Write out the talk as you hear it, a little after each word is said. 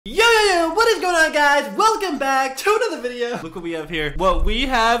on, guys? Welcome back to another video. Look what we have here. What we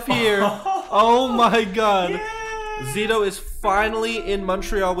have here. Oh my god. Yeah. Zito is finally in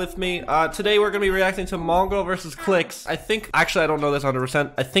Montreal with me. Today we're going to be reacting to Mongraal versus Clix. I think, actually I don't know this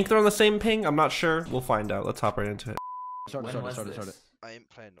 100%. I think they're on the same ping. I'm not sure. We'll find out. Let's hop right into it. Start it. I ain't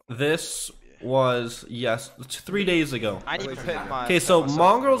playing. This was, yes, 3 days ago. I need to put my. Okay, so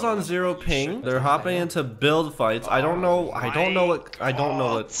Mongraal's on 0 ping. They're hopping into build fights. I don't know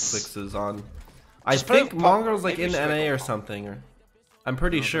what Clix is on. I think Mongraal's like in NA or something, or I'm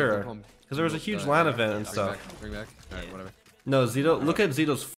pretty sure. Because there was a huge LAN event and stuff. Bring back. Alright, whatever. No, Zito, look at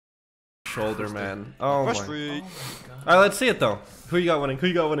Zito's shoulder, man. Oh my. Alright, let's see it though. Who you got winning? Who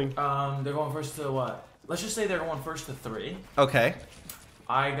you got winning? They're going first to what? Let's just say they're going first to 3. Okay.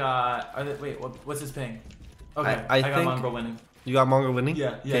 I got. Wait, what's his ping? Okay, I got think Mongraal winning. You got Mongraal winning?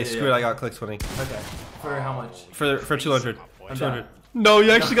 Yeah. Okay, screw it. I got Clix winning. Okay. For how much? For 200. I'm 200. No,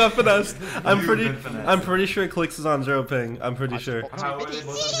 you actually got finessed. I'm pretty finessed. sure Clix is on 0 ping. I'm pretty sure. How are they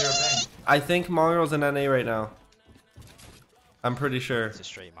both on 0 ping? I think Mongraal's in NA right now. I'm pretty sure. to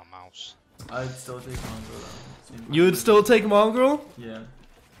straighten my mouse. I'd still take Mongraal though. You would still take Mongraal? Yeah.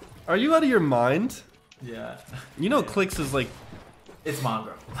 Are you out of your mind? Yeah. You know Clix is like... It's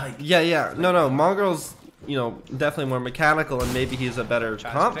Mongraal. Like. Yeah. No. Mongraal's, you know, definitely more mechanical and maybe he's a better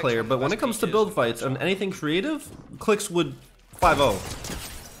comp player. But when it comes to build fights and anything creative, Clix would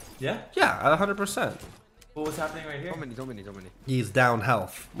 5-0. Yeah? Yeah, 100%. Well, what's happening right here? Don't many. He's down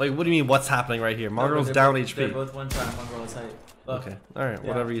health. Like, what do you mean what's happening right here? Mongraal's down HP. They're both one shot. Mongraal is height. Look. Okay, alright,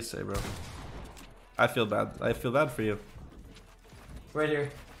 whatever you say, bro. I feel bad. I feel bad for you. Right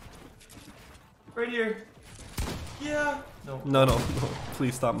here. Right here. Yeah. No.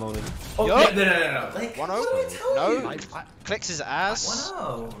 Please stop moaning. Oh, Yo. no. Like, 1-0. what do I tell you? Clix his ass.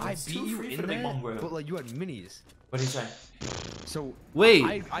 1-0. I It's beat too you free in for the big that, Mongraal. but like you had minis. What do you say? So Wait.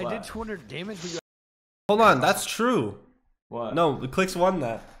 I What? did 200 damage, but you. Hold on, that's true. What? No, the Clix won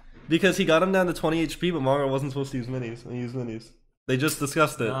that. Because he got him down to 20 HP, but Mongraal wasn't supposed to use minis. He used minis. They just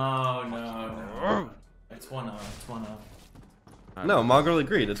discussed it. No. It's 1-0. It's 1-0. No, Mongraal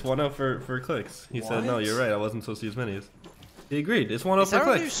agreed. It's 1-0 for Clix. He said, no, What? you're right. I wasn't supposed to use minis. He agreed. It's 1-0 Is for there a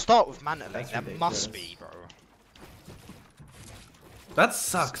new Clix. start with Mantling? That's That ridiculous. must be, bro. That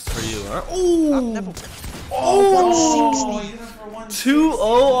sucks for you, huh? Ooh! I've never been. Oh! 160. 2-0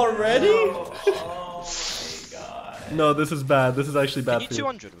 already? Oh my god. No, this is bad. This is actually bad Can you for you.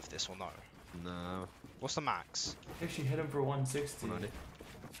 200 with this or no? No. What's the max? Actually hit him for 160.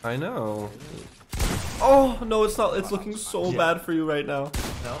 I know. Oh, no, it's not. It's looking so bad for you right now.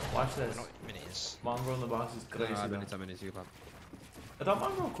 No, watch this. Not minis. Mongraal in the box is crazy. Nah, bro. minis, you can pop. I thought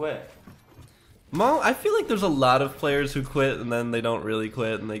Mongraal quit. I feel like there's a lot of players who quit and then they don't really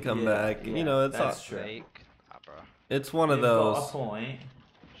quit and they come back. Yeah, You know, it's that's true. Fake. Bro. it's one of They've got those. a point.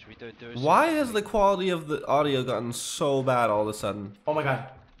 Should we do Why has the quality of the audio gotten so bad all of a sudden? Oh my god.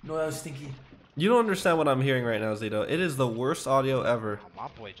 No, that was stinky. You don't understand what I'm hearing right now, Zito. It is the worst audio ever. Oh, my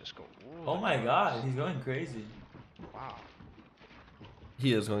boy just got. Ooh, Oh my god, he's going crazy. Wow.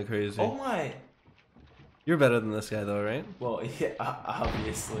 He is going crazy. Oh my. You're better than this guy though, right? Well, yeah,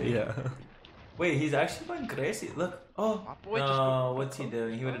 obviously. Yeah. Wait, he's actually going crazy. Look. Oh. My boy just No, got. what's he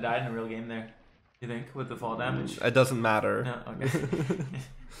doing? He would have died in a real game there. You think? With the fall damage? It doesn't matter. No, okay.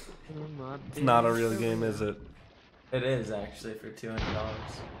 It's not a real game, is it? It is actually for $200.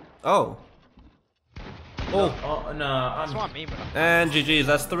 Oh. Oh. Oh, no. That's what I mean, bro. And GG's,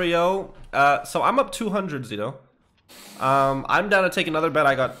 that's 3-0. So I'm up 200, Zito. I'm down to take another bet.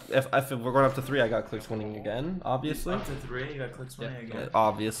 I got, if we're going up to 3, I got Clix winning again, obviously. Up to 3, you got Clix winning again.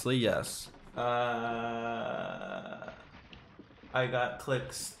 Obviously, yes. I got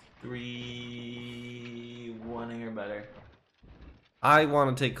Clix 3 winning or better. I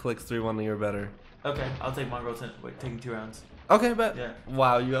want to take Clix 3-1 or better. Okay, I'll take Mongraal taking 2 rounds. Okay, bet. Yeah.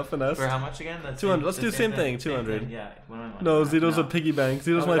 Wow, you got finesse. For how much again? That's 200. Let's do the same thing. 200. Yeah. What am I No, money Zito's back? a piggy bank.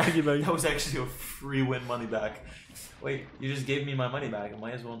 Zito's my piggy bank. That was actually a free win money back. Wait, you just gave me my money back. I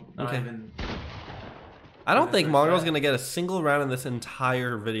might as well not even. I don't think first Mongraal's bet. gonna get a single round in this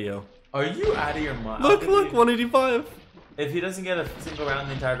entire video. Are you out of your mind? Look, 185. If he doesn't get a single round in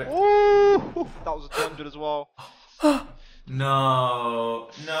the entire video. Ooh, that was a 200 as well. No.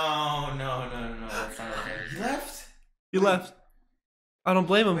 That's not okay. He left? He left. I don't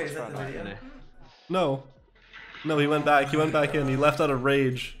blame him. Wait, is that the video? No. No, he went back. He went back in. He left out of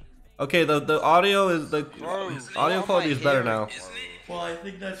rage. Okay, the audio is the audio quality is better now. Well, I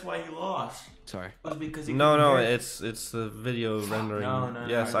think that's why he lost. Sorry. It was because he No, couldn't hear it. it's the video rendering. No,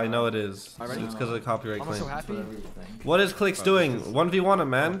 Yes, I know it is. Alright. It's because of the copyright I'm claim. so happy. Whatever you think. What is Clix doing? 1v1 him,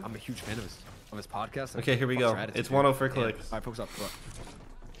 man. I'm a huge fan of his podcast. Okay, here we go. It's 1-0 for Clix. Alright, focus up.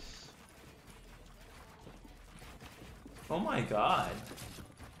 Oh my god.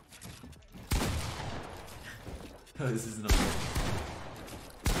 Oh, this isn't a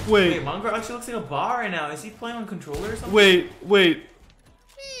Wait, Mongraal actually looks like a bar right now. Is he playing on controller or something?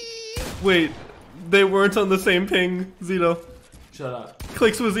 Wait. They weren't on the same ping, Zito. Shut up.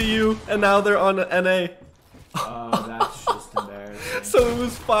 Clix was EU, and now they're on NA. Oh, that's just embarrassing. So it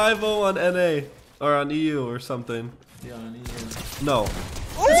was 5-0 on NA. Or on EU or something. Yeah, on EU. No.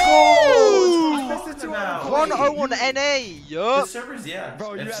 Oh! It's about 1-0 on NA. the Yup. servers, yeah.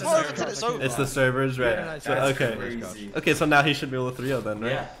 Bro, you It's had the a server. servers. It's over. It's the servers, right? Yeah, So, That's okay. crazy. Okay, so now he should be able to 3-0 then,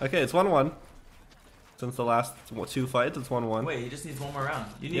 right? Yeah. Okay, it's 1-1. Since the last 2 fights, it's 1-1. Wait, he just needs one more round.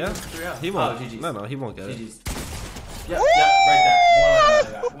 You need Yeah. 3 out. He won't. Oh, GG's. No, he won't get it. GG's. Yeah, right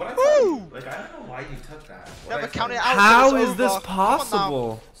there. What I thought you, like, I don't know why you took that. What Never I count it thought- out. How till is it's this over. Come on now.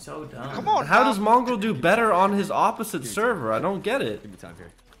 possible? So dumb. Come on. How now. does Mongraal do better on his opposite server? I don't get it. Give me time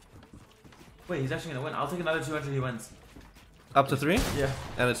here. Wait, he's actually gonna win. I'll take another 200. He wins. Up to 3? Yeah.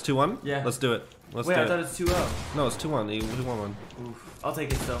 And it's 2-1? Yeah. Let's do it. Let's Wait, do I thought it. it's 2-0. No, it's 2-1. He won one. Oof. I'll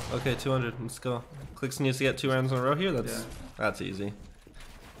take it still. Okay, 200. Let's go. Clix needs to get 2 rounds in a row here. That's Yeah. that's easy.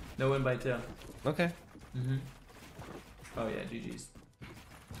 No win by 2. Okay. Mm-hmm. Oh yeah, GG's.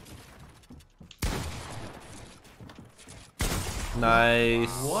 Nice.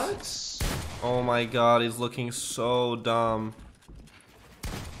 What? Oh my god, he's looking so dumb.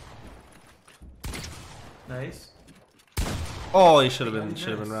 Nice. Oh, he should have Yeah, been he should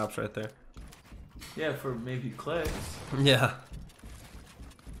have been missed. wraps right there. Yeah, for maybe Clix. Yeah.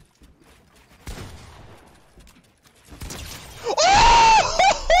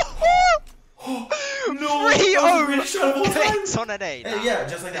 No, 3-0 Clix on NA. Hey, yeah,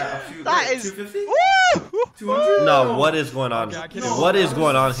 just like that. A few, That like, is- 250? Woo! 200? No, what is going on? Okay, I can't What even- is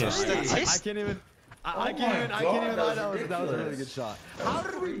going on here? Statist- I can't even. Oh I my can't even. I God, can't even. that was That was a really ridiculous. good shot. That How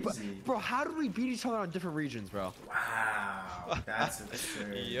was did we, crazy. bro? How did we beat each other on different regions, bro? Wow, that's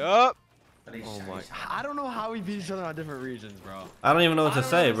absurd. Yup. Oh my! I don't know how we beat each other on different regions, bro. I don't even know what I to don't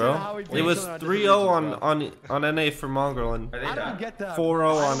say, understand bro. how we beat It each was other on 3-0 different on NA for Mongraal and Are they I done? don't get that. 4-0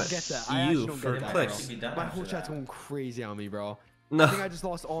 I on don't get that. I EU actually don't for get that, Clix. bro. Should be done My after whole chat's that. going crazy on me, bro. No. I think I just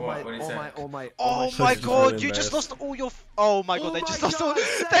lost all my, What do you say? all my. Oh Clix my is god, really you just embarrassed. lost all your. Oh my Oh god, they my just lost all. God,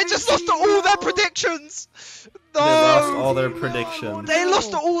 They just lost all their 17-0. predictions. They lost No, all their 17-0. predictions. they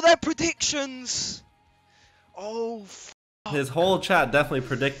lost all their predictions. Oh. His whole chat definitely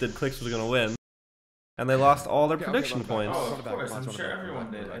predicted Clix was gonna win. And they lost all their Okay, prediction run back. points. Oh, Run of it back, course, run I'm it sure back, everyone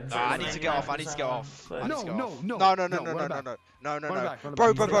run it did. back. I'm Nah, sure I need to get off. I need to get off. I need No, to get no, off. no. No, run it back, run it back. no, Run it back, bro, run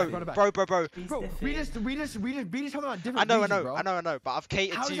bro, it bro, back, run it back. bro. Bro, we just beat each other on different I know, regions, bro. but I've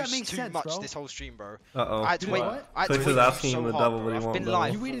catered How to does you that make too sense, much bro? this whole stream, bro. Uh-oh. I had to Dude, wait. what? I had to Clix wait is asking so him to hard, double, bro. but he I've won't been double.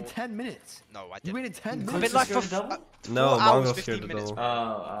 live. You waited for- 10 minutes. No, I You didn't. waited 10 I've minutes. been Clix live is for scared to double? 4 No, hours, Mongraal's 15 scared to minutes.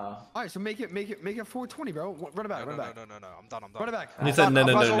 double. Alright, so make it 420, bro. Run it back, run it back. No, I'm done. Run it back. He said, no,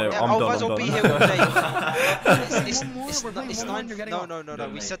 no, no, no, I'm Otherwise, I'll be here done. all day. It's One more, we're playing one more and you're getting off. No. Don't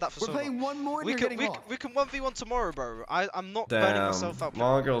We make- said that for We're so playing long. one more and We you're can getting off. we can 1v1 tomorrow, bro. I'm not burning Damn. myself out.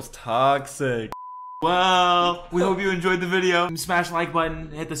 Mongraal's toxic. Well, we hope you enjoyed the video. Smash the like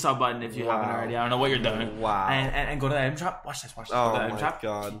button, hit the sub button if you haven't Wow. already. I don't know what you're doing. Wow. And go to the item shop. Watch this. Oh Go to the item my shop.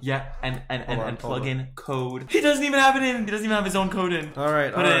 god. Yeah, and on, plug hold in code. He doesn't even have it in. He doesn't even have his own code in.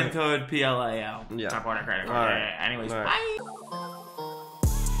 Alright, Put in alright. code PLAL. Yeah. Top order credit card. Alright. Yeah, anyways, Alright. bye.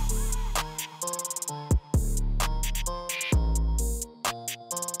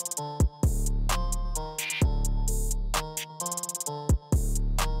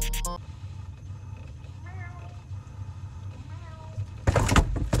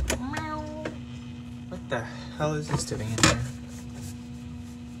 What the hell is this doing in here?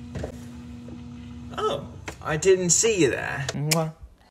 Oh, I didn't see you there. Mwah.